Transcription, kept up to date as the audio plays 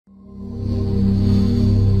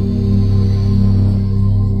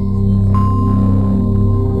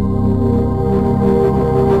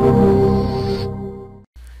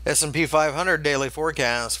S&P 500 daily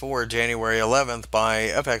forecast for January 11th by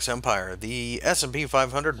FX Empire. The S&P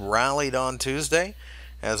 500 rallied on Tuesday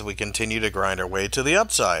as we continue to grind our way to the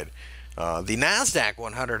upside. The NASDAQ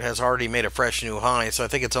 100 has already made a fresh new high, so I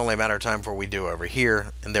think it's only a matter of time before we do over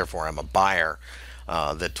here, and therefore I'm a buyer.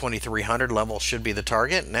 The 2300 level should be the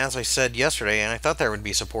target, and as I said yesterday, I thought there would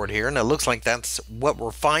be support here, and it looks like that's what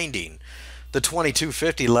we're finding. The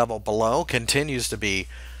 2250 level below continues to be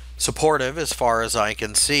supportive as far as I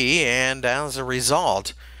can see, and as a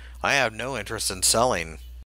result, I have no interest in selling